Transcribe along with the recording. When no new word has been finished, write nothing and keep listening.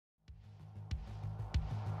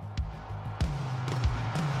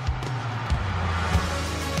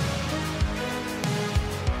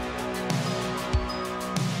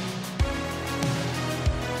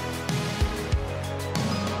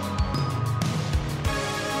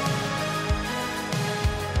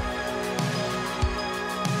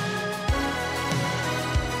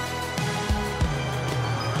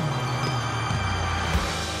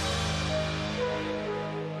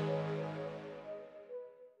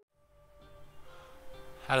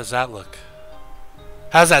How does that look?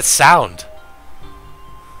 How does that sound?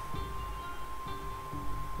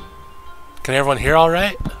 Can everyone hear all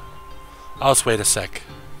right? I'll just wait a sec.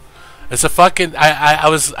 It's a fucking...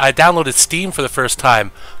 I downloaded Steam for the first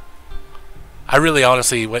time. I really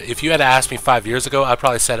honestly... If you had asked me 5 years ago, I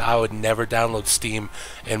probably said I would never download Steam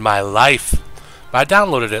in my life. But I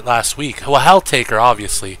downloaded it last week. Well, Helltaker,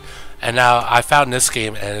 obviously. And now I found this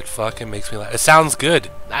game and it fucking makes me laugh. It sounds good.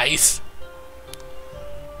 Nice.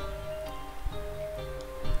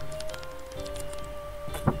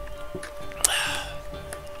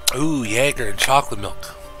 Ooh, Jaeger and chocolate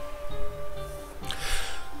milk.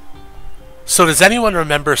 So does anyone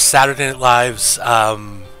remember Saturday Night Live's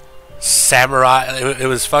Samurai? It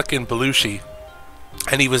was fucking Belushi.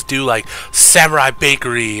 And he was do like Samurai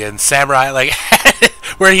Bakery and Samurai like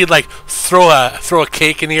where he'd like throw a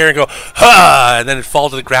cake in the air and go ha, and then it'd fall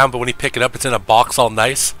to the ground, but when he pick it up it's in a box all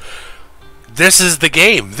nice. This is the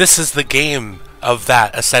game. This is the game of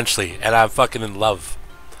that essentially, and I'm fucking in love.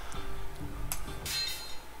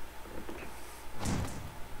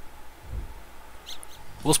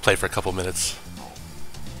 We'll just play for a couple minutes.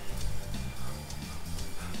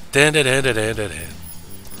 Dun, dun, dun, dun, dun, dun, dun.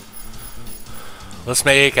 Let's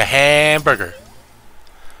make a hamburger.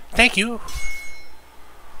 Thank you.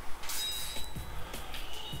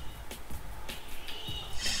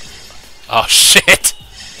 Oh shit.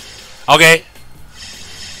 Okay.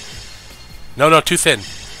 No, too thin.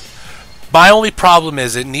 My only problem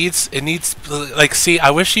is it needs like, see,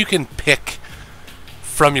 I wish you can pick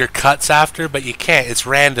from your cuts after, but you can't. It's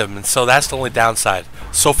random, and so that's the only downside.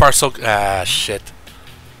 So far, so shit.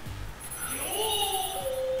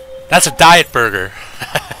 That's a diet burger.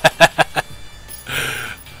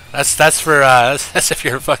 that's for that's if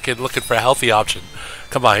you're fucking looking for a healthy option.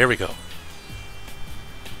 Come on, here we go.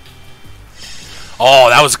 Oh,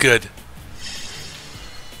 that was good.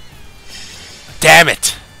 Damn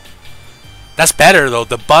it. That's better though.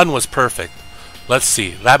 The bun was perfect. Let's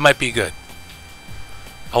see. That might be good.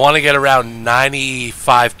 I want to get around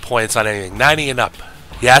 95 points on anything. 90 and up.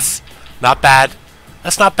 Yes. Not bad.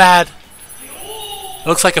 That's not bad. It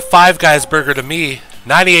looks like a Five Guys burger to me.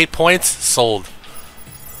 98 points. Sold.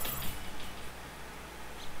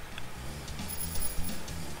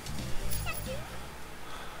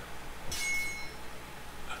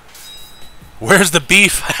 Where's the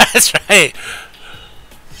beef? That's right.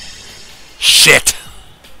 Shit.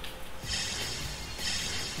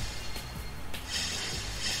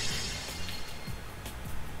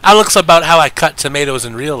 That looks about how I cut tomatoes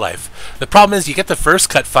in real life. The problem is you get the first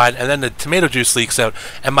cut fine and then the tomato juice leaks out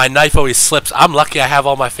and my knife always slips. I'm lucky I have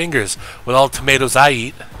all my fingers with all the tomatoes I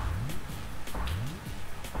eat.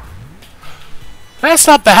 That's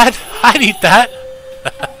not bad. I'd eat that.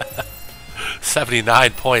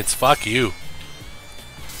 79 points. Fuck you.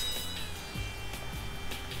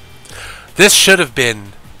 This should have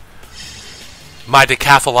been my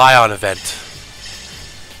decathlon event.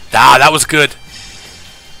 Ah, that was good.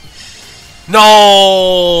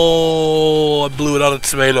 No! I blew it on a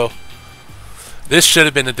tomato. This should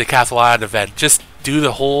have been a decathlon event. Just do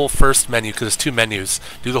the whole first menu, because it's 2 menus.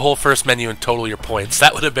 Do the whole first menu and total your points.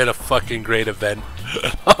 That would have been a fucking great event.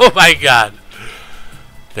 Oh my god.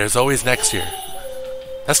 There's always next year.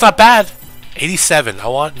 That's not bad. 87. I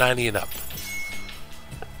want 90 and up.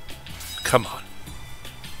 Come on.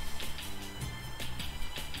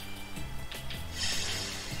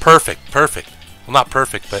 Perfect. Perfect. Well, not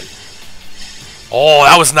perfect, but... Oh,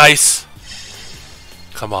 that was nice.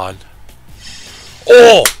 Come on.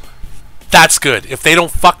 Oh! That's good. If they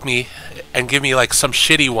don't fuck me and give me like some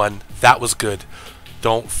shitty one, that was good.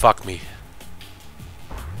 Don't fuck me.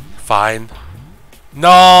 Fine.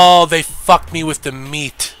 No, they fucked me with the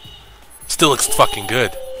meat. Still looks fucking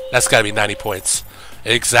good. That's gotta be 90 points.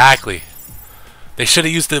 Exactly. They should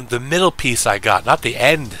have used the middle piece I got, not the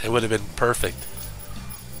end. It would have been perfect.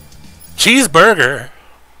 Cheeseburger.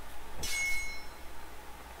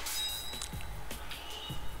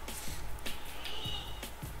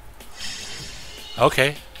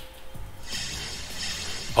 Okay.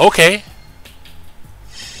 Okay.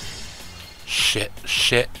 Shit,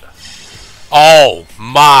 shit. Oh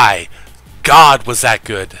my god, was that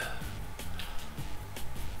good.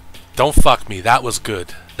 Don't fuck me. That was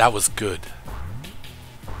good. That was good.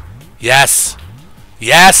 Yes.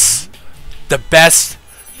 Yes. The best.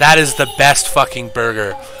 That is the best fucking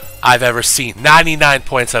burger I've ever seen. 99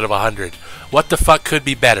 points out of 100. What the fuck could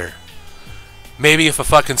be better? Maybe if a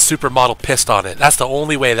fucking supermodel pissed on it. That's the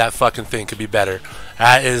only way that fucking thing could be better.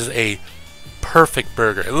 That is a perfect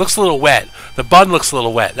burger. It looks a little wet. The bun looks a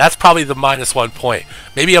little wet. That's probably the -1 point.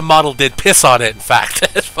 Maybe a model did piss on it, in fact.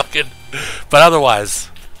 It's fucking... But otherwise,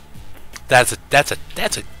 That's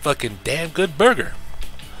a fucking damn good burger.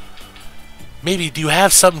 Maybe do you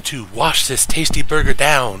have something to wash this tasty burger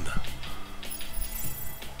down?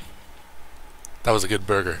 That was a good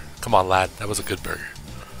burger. Come on, lad. That was a good burger.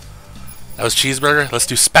 That was cheeseburger. Let's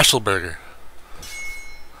do special burger.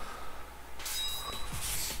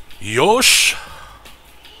 Yosh.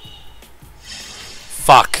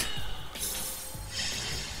 Fuck.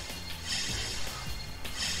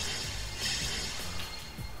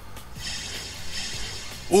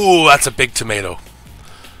 Ooh, that's a big tomato.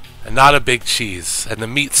 And not a big cheese. And the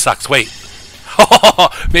meat sucks. Wait.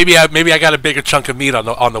 maybe I got a bigger chunk of meat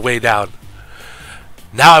on the way down.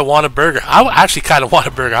 Now I want a burger. I actually kind of want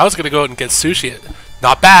a burger. I was going to go out and get sushi.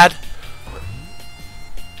 Not bad.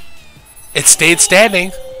 It stayed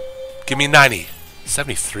standing. Give me 90.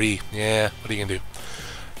 73. Yeah, what are you going to do?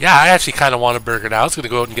 Yeah, I actually kind of want a burger now. I was going to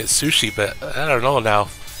go out and get sushi, but I don't know now.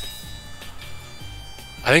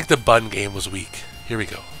 I think the bun game was weak. Here we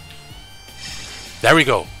go. There we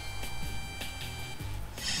go.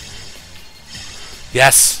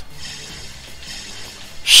 Yes.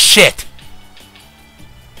 Shit.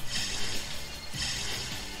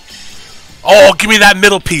 Oh, give me that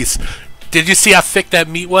middle piece. Did you see how thick that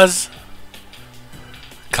meat was?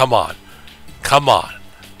 Come on. Come on.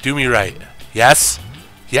 Do me right. Yes.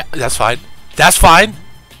 Yeah, that's fine. That's fine.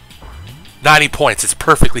 90 points. It's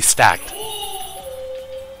perfectly stacked.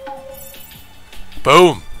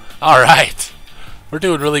 Boom. All right. We're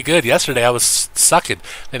doing really good. Yesterday I was sucking.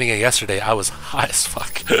 Then again, yesterday I was high as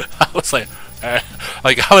fuck. I was like I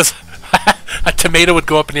was... A tomato would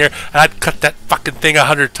go up in here, and I'd cut that fucking thing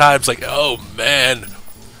 100 times. Like, oh man,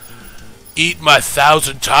 eat my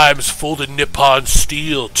 1,000 times folded Nippon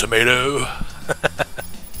steel tomato.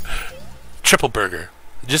 Triple burger,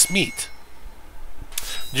 just meat,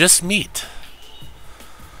 just meat.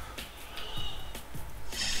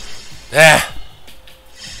 Eh.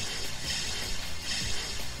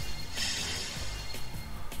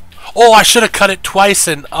 Oh, I should have cut it twice,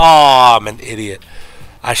 and oh, I'm an idiot.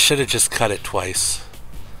 I should have just cut it twice.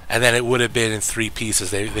 And then it would have been in 3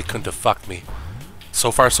 pieces. They couldn't have fucked me.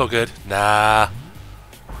 So far, so good. Nah.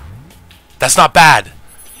 That's not bad.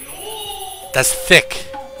 That's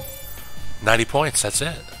thick. 90 points, that's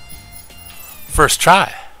it. First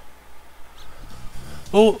try.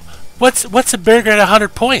 Oh, what's a burger at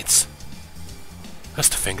 100 points? That's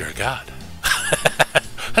the finger of God.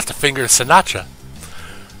 That's the finger of Sinatra.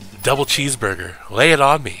 Double cheeseburger. Lay it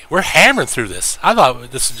on me. We're hammering through this. I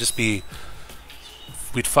thought this would just be...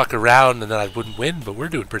 We'd fuck around and then I wouldn't win, but we're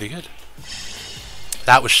doing pretty good.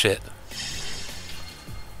 That was shit.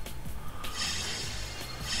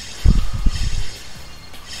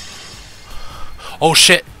 Oh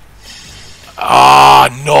shit. Ah,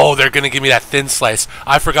 oh, no, they're gonna give me that thin slice.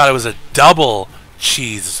 I forgot it was a double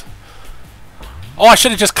cheese. Oh, I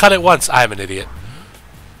should have just cut it once. I'm an idiot.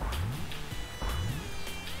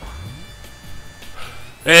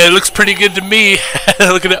 It looks pretty good to me.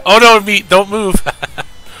 Look at it. Oh no, meat, don't move.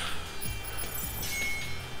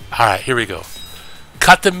 Alright, here we go.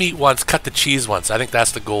 Cut the meat once, cut the cheese once. I think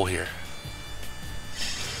that's the goal here.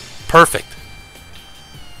 Perfect.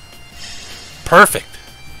 Perfect.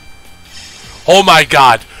 Oh my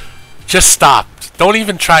god. Just stop. Don't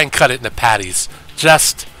even try and cut it into patties.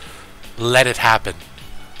 Just let it happen.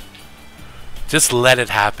 Just let it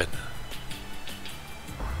happen.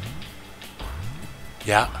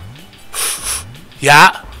 Yeah.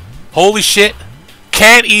 Yeah. Holy shit.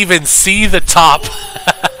 Can't even see the top.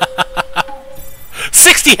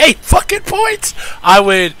 68 fucking points. I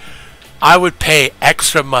would pay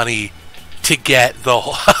extra money to get the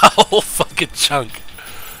whole fucking chunk.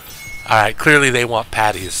 Alright, clearly they want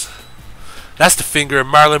patties. That's the finger of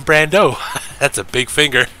Marlon Brando. That's a big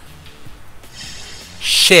finger.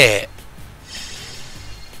 Shit.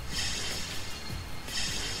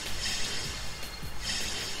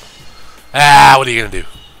 Ah, what are you gonna do?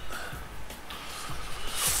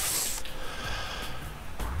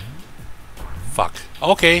 Fuck.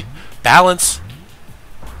 Okay. Balance.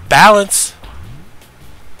 Balance.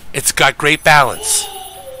 It's got great balance.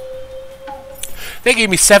 They gave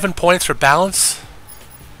me 7 points for balance.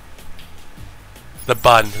 The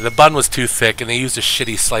bun. The bun was too thick and they used a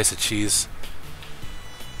shitty slice of cheese.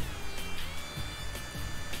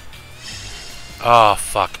 Oh,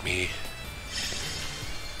 fuck me.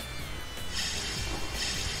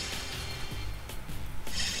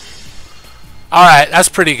 Alright, that's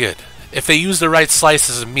pretty good. If they use the right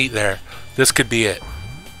slices of meat there, this could be it.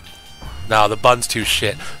 No, the bun's too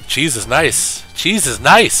shit. Cheese is nice. Cheese is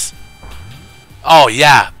nice. Oh,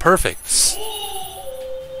 yeah. Perfect.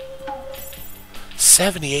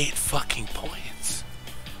 78 fucking points.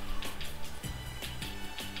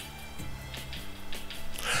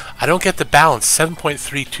 I don't get the balance. 7.3,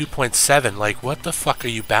 2.7. Like, what the fuck are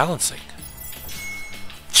you balancing?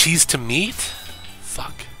 Cheese to meat?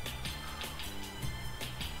 Fuck.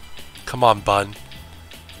 Come on, bun.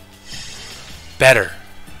 Better.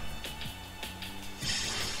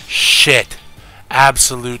 Shit.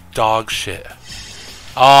 Absolute dog shit.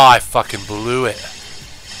 Oh, I fucking blew it.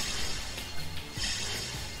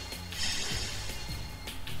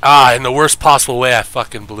 Ah, in the worst possible way, I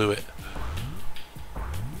fucking blew it.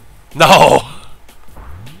 No!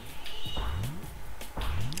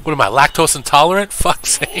 What am I, lactose intolerant?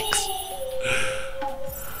 Fuck's sakes.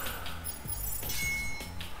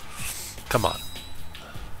 Come on.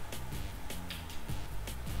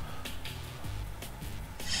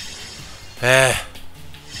 Eh.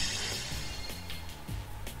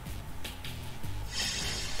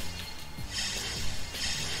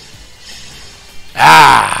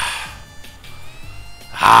 Ah!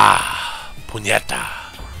 Ah! Puñeta.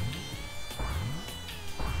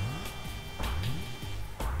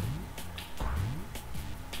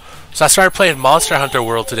 So I started playing Monster Hunter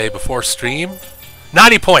World today before stream.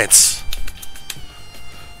 90 points!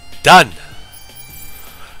 Done!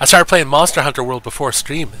 I started playing Monster Hunter World before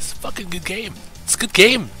stream. It's a fucking good game. It's a good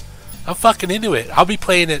game. I'm fucking into it. I'll be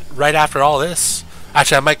playing it right after all this.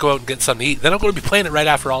 Actually, I might go out and get something to eat. Then I'm going to be playing it right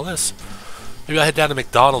after all this. Maybe I'll head down to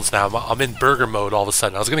McDonald's now. I'm in burger mode all of a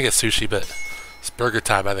sudden. I was going to get sushi, but it's burger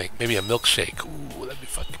time, I think. Maybe a milkshake. Ooh, that'd be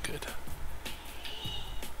fucking good.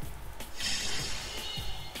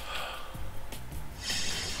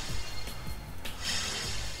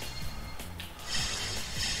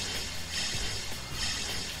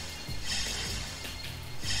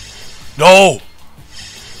 No!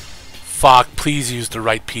 Fuck, please use the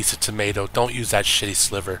right piece of tomato. Don't use that shitty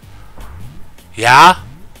sliver. Yeah?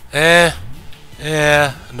 No.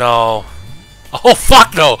 Oh,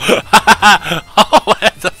 fuck no! Oh,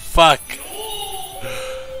 what the fuck?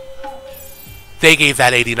 They gave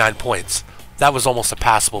that 89 points. That was almost a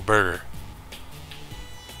passable burger.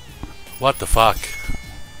 What the fuck?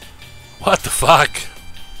 What the fuck?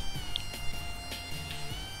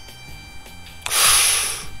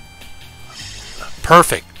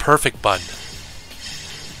 Perfect, perfect bun.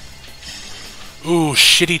 Ooh,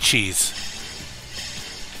 shitty cheese.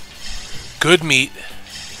 Good meat.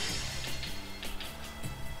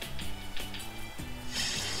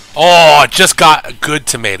 Oh, I just got a good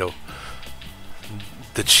tomato.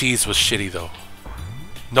 The cheese was shitty though.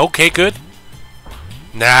 No cake good?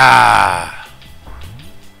 Nah.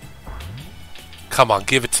 Come on,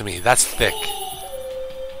 give it to me. That's thick.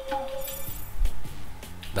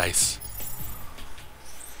 Nice.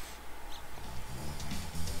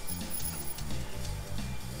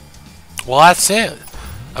 Well, that's it.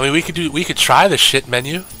 I mean, we could try the shit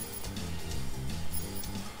menu.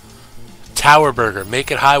 Tower burger,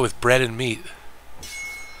 make it high with bread and meat.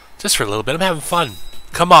 Just for a little bit, I'm having fun.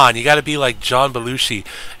 Come on, you gotta be like John Belushi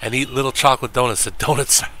and eat little chocolate donuts. The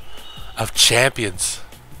donuts of champions.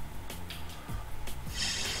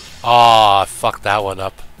 Aw, oh, fuck that one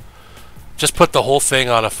up. Just put the whole thing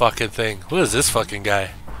on a fucking thing. Who is this fucking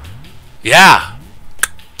guy? Yeah!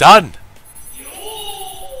 Done!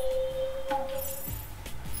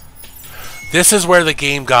 This is where the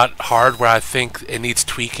game got hard, where I think it needs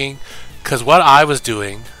tweaking. Because what I was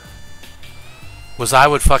doing was I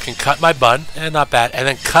would fucking cut my bun, and not bad, and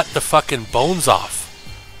then cut the fucking bones off.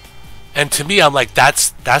 And to me, I'm like, that's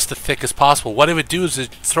the thickest possible. What it would do is it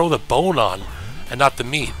throw the bone on, and not the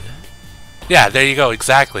meat. Yeah, there you go,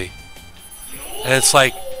 exactly. And it's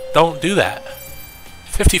like, don't do that.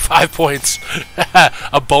 55 points.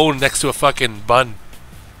 A bone next to a fucking bun.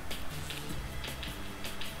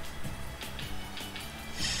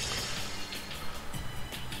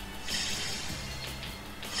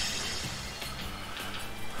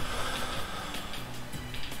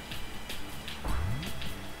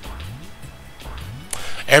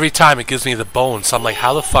 Every time it gives me the bone, so I'm like,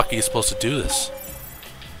 how the fuck are you supposed to do this?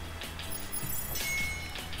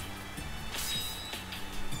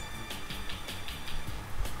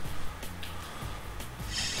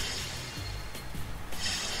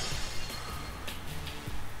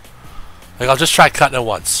 Like, I'll just try cutting it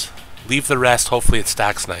once. Leave the rest, hopefully it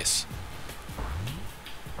stacks nice.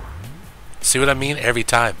 See what I mean? Every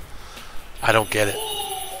time. I don't get it.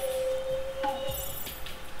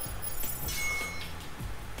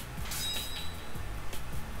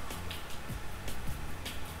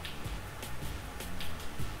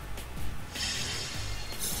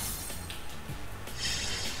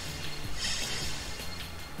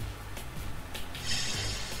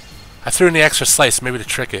 I threw in the extra slice, maybe to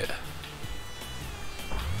trick it.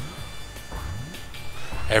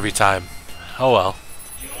 Every time. Oh well.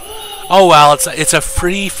 Oh well, it's a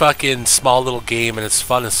free fucking small little game and it's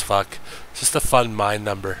fun as fuck. It's just a fun mind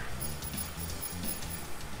number.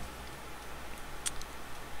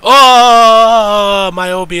 Oh,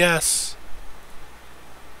 my OBS.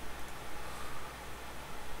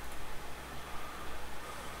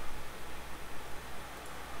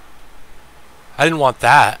 I didn't want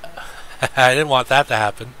that. I didn't want that to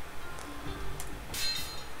happen.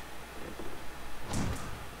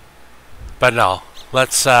 But no,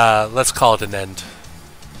 let's call it an end.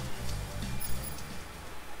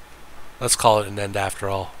 Let's call it an end after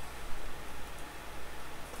all.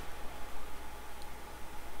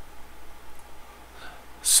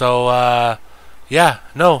 So, yeah,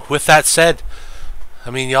 no, with that said, I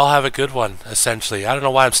mean, y'all have a good one, essentially. I don't know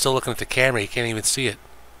why I'm still looking at the camera. You can't even see it.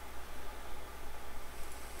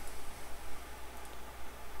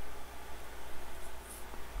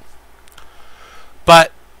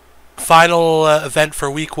 But, final event for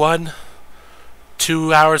week 1.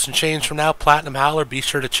 2 hours and change from now, Platinum Howler. Be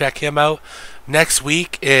sure to check him out. Next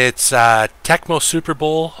week, it's Tecmo Super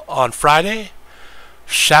Bowl on Friday.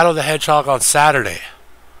 Shadow the Hedgehog on Saturday.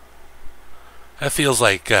 That feels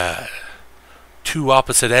like two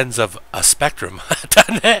opposite ends of a spectrum,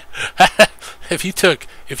 doesn't it? If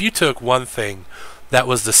you took one thing that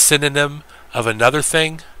was the synonym of another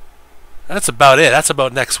thing, that's about it. That's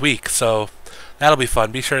about next week. So that'll be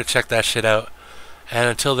fun. Be sure to check that shit out. And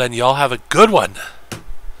until then, y'all have a good one.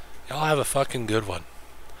 Y'all have a fucking good one.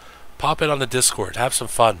 Pop in on the Discord. Have some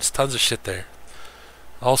fun. There's tons of shit there.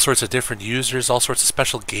 All sorts of different users, all sorts of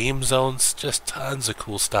special game zones, just tons of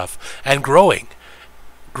cool stuff. And growing.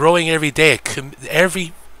 Growing every day.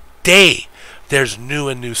 Every day there's new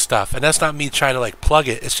and new stuff. And that's not me trying to like plug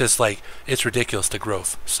it. It's just like, it's ridiculous, the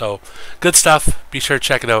growth. So, good stuff. Be sure to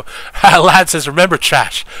check it out. Lad says, remember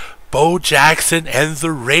trash. Bo Jackson and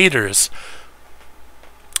the Raiders.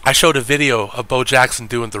 I showed a video of Bo Jackson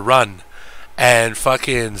doing the run. And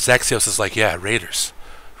fucking Zexios is like, yeah, Raiders.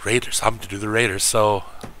 I'm to do the Raiders, so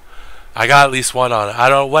I got at least one on it. I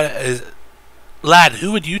don't know what is. Lad,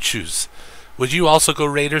 who would you choose? Would you also go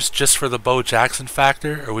Raiders just for the Bo Jackson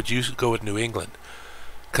factor, or would you go with New England?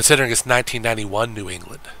 Considering it's 1991 New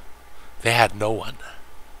England, they had no one.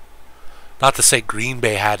 Not to say Green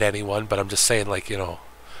Bay had anyone, but I'm just saying, like, you know,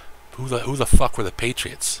 who the fuck were the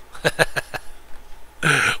Patriots?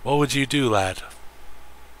 What would you do, lad?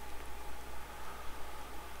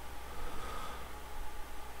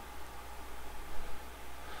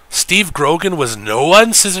 Steve Grogan was no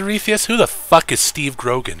one, says Arethius? Who the fuck is Steve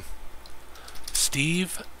Grogan?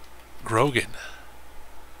 Steve Grogan.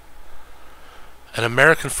 An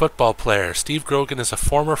American football player. Steve Grogan is a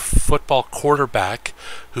former football quarterback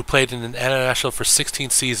who played in an NFL for 16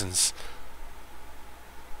 seasons.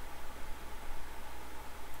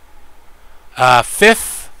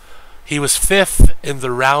 Fifth. He was 5th in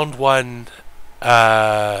the round 1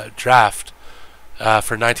 draft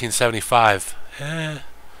for 1975.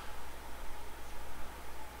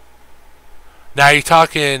 Now, are you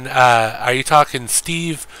talking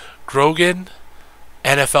Steve Grogan,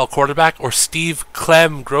 NFL quarterback, or Steve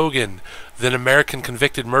Clem Grogan, the American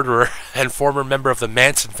convicted murderer and former member of the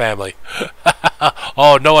Manson family?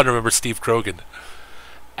 Oh, no one remembers Steve Grogan.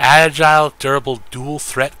 Agile, durable,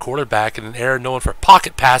 dual-threat quarterback in an era known for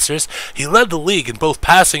pocket passers, he led the league in both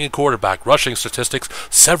passing and quarterback rushing statistics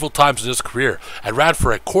several times in his career and ran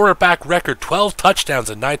for a quarterback record 12 touchdowns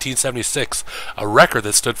in 1976, a record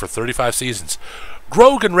that stood for 35 seasons.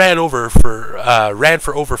 Grogan ran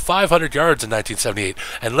for over 500 yards in 1978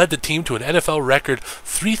 and led the team to an NFL record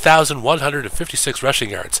 3,156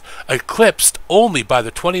 rushing yards, eclipsed only by the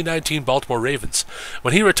 2019 Baltimore Ravens.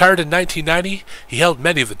 When he retired in 1990, he held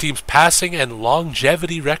many of the team's passing and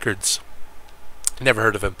longevity records. Never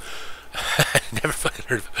heard of him. Never fucking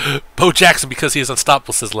heard of him. Bo Jackson because he is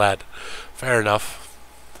unstoppable, says Lad. Fair enough.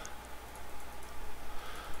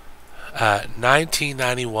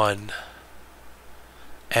 1991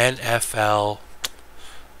 NFL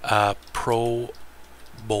Pro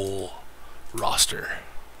Bowl roster.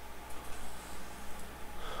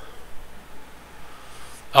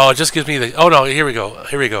 Oh, it just gives me the... Oh, no, here we go.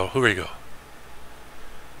 Here we go.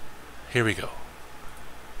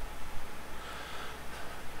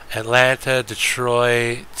 Atlanta,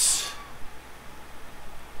 Detroit...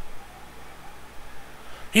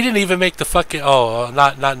 He didn't even make the fucking... Oh,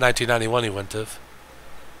 not 1991 he went to...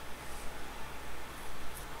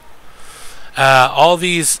 all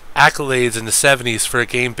these accolades in the 70s for a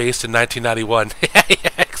game based in 1991. Yeah,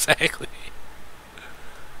 exactly.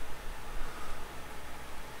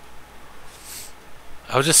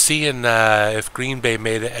 I was just seeing if Green Bay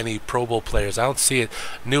made any Pro Bowl players. I don't see it.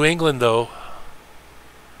 New England, though.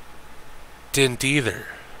 Didn't either.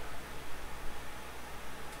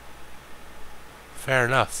 Fair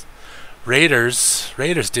enough. Raiders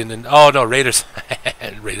didn't. Oh no, Raiders.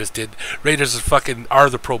 Raiders did. Raiders fucking are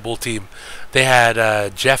the Pro Bowl team. They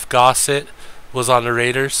had Jeff Gossett was on the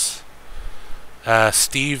Raiders.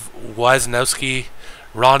 Steve Wisnowski,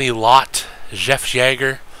 Ronnie Lott, Jeff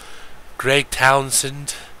Jaeger, Greg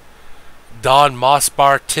Townsend, Don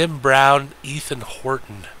Mossbar, Tim Brown, Ethan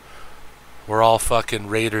Horton. We're all fucking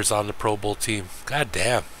Raiders on the Pro Bowl team. God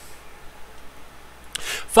damn.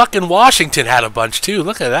 Fucking Washington had a bunch too.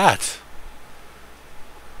 Look at that.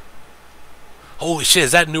 Holy shit,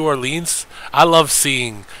 is that New Orleans? I love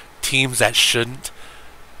seeing teams that shouldn't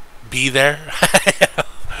be there.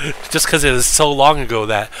 Just because it was so long ago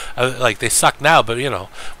that, like, they suck now, but, you know.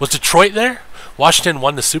 Was Detroit there? Washington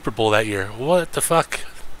won the Super Bowl that year. What the fuck?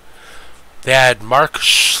 They had Mark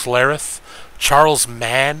Schlereth, Charles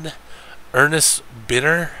Mann, Ernest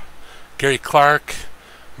Binner, Gary Clark,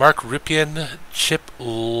 Mark Ripien, Chip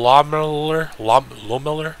Lomiller,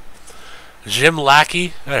 Jim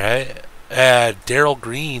Lackey, alright, Daryl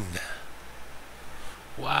Green.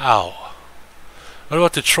 Wow. What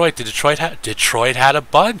about Detroit? Detroit had a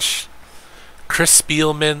bunch. Chris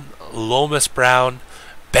Spielman, Lomas Brown,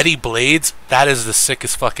 Benny Blades. That is the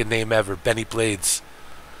sickest fucking name ever. Benny Blades.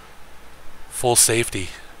 Full safety.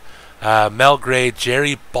 Mel Gray,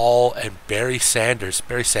 Jerry Ball, and Barry Sanders.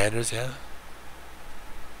 Barry Sanders, yeah.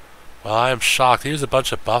 Well, I am shocked. Here's a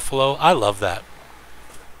bunch of Buffalo. I love that.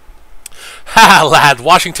 Ha, lad.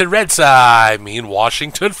 Washington Reds. I mean,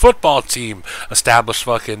 Washington football team. Established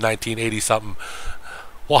fucking 1980-something.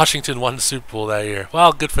 Washington won the Super Bowl that year.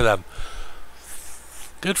 Well, good for them.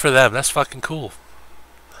 Good for them. That's fucking cool.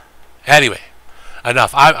 Anyway.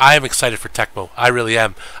 Enough. I am excited for Tecmo. I really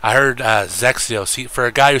am. I heard Zexios, for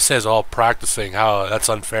a guy who says, oh, practicing, how that's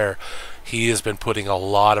unfair, he has been putting a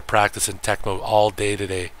lot of practice in Tecmo all day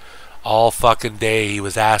today. All fucking day he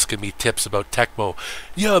was asking me tips about Tecmo.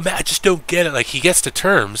 Yo, man, I just don't get it. Like, he gets the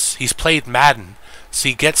terms. He's played Madden, so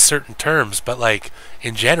he gets certain terms, but, like,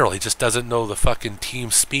 in general, he just doesn't know the fucking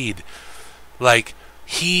team speed. Like,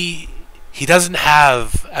 he doesn't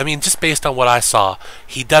have, I mean, just based on what I saw,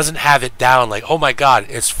 he doesn't have it down like, oh my god,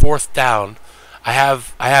 it's 4th down. I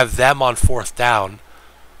have them on 4th down.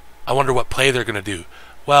 I wonder what play they're going to do.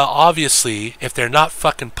 Well, obviously, if they're not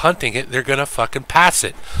fucking punting it, they're going to fucking pass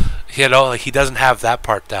it. You know, like, he doesn't have that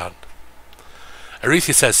part down.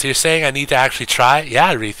 Arethius says, so you're saying I need to actually try?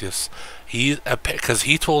 Yeah, Arethius. Because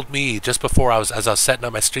he told me just before as I was setting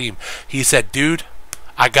up my stream, he said, dude,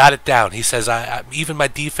 I got it down. He says, even my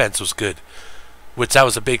defense was good. Which that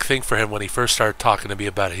was a big thing for him when he first started talking to me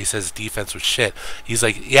about it. He says defense was shit. He's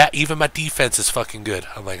like, yeah, even my defense is fucking good.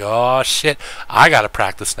 I'm like, oh shit, I gotta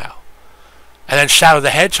practice now. And then Shadow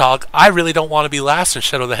the Hedgehog, I really don't want to be last in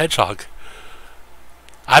Shadow the Hedgehog.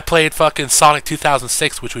 I played fucking Sonic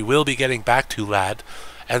 2006, which we will be getting back to, lad.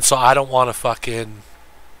 And so I don't want to fucking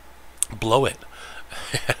blow it.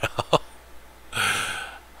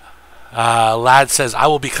 Lad says, I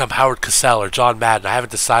will become Howard Cosell or John Madden. I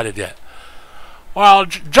haven't decided yet. Well,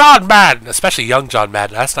 John Madden, especially young John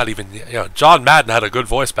Madden, that's not even, you know, John Madden had a good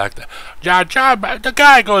voice back then. John Madden, the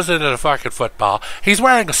guy goes into the fucking football. He's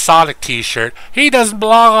wearing a Sonic t-shirt. He doesn't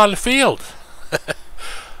belong on the field.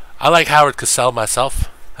 I like Howard Cosell myself.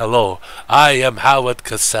 Hello, I am Howard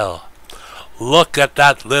Cosell. Look at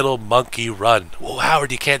that little monkey run. Well,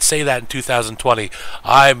 Howard, you can't say that in 2020.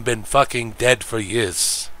 I've been fucking dead for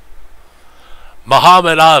years.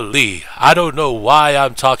 Muhammad Ali. I don't know why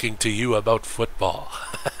I'm talking to you about football.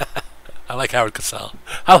 I like Howard Cosell.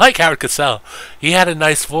 I like Howard Cosell. He had a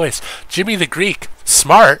nice voice. Jimmy the Greek,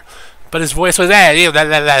 smart, but his voice was he had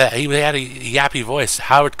a yappy voice.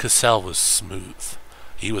 Howard Cosell was smooth.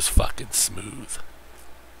 He was fucking smooth.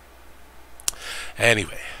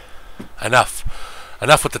 Anyway, enough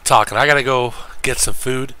with the talking. I gotta go get some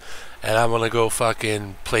food. And I'm going to go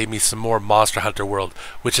fucking play me some more Monster Hunter World,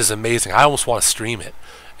 which is amazing. I almost want to stream it.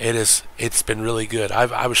 It's been really good.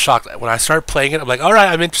 I was shocked. When I started playing it, I'm like, alright,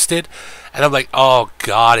 I'm interested. And I'm like, oh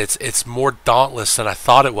god, it's more Dauntless than I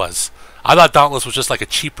thought it was. I thought Dauntless was just like a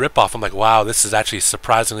cheap ripoff. I'm like, wow, this is actually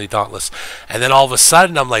surprisingly Dauntless. And then all of a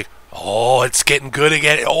sudden, I'm like, oh, it's getting good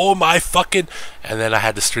again. Oh my fucking... And then I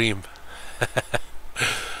had to stream.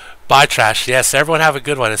 Bye, Trash. Yes, everyone have a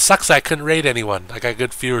good one. It sucks I couldn't rate anyone. I got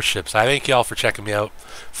good viewerships. I thank y'all for checking me out.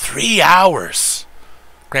 3 hours!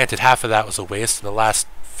 Granted, half of that was a waste, and the last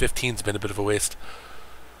 15's been a bit of a waste.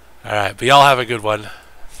 Alright, but y'all have a good one.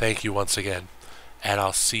 Thank you once again. And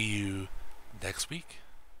I'll see you next week.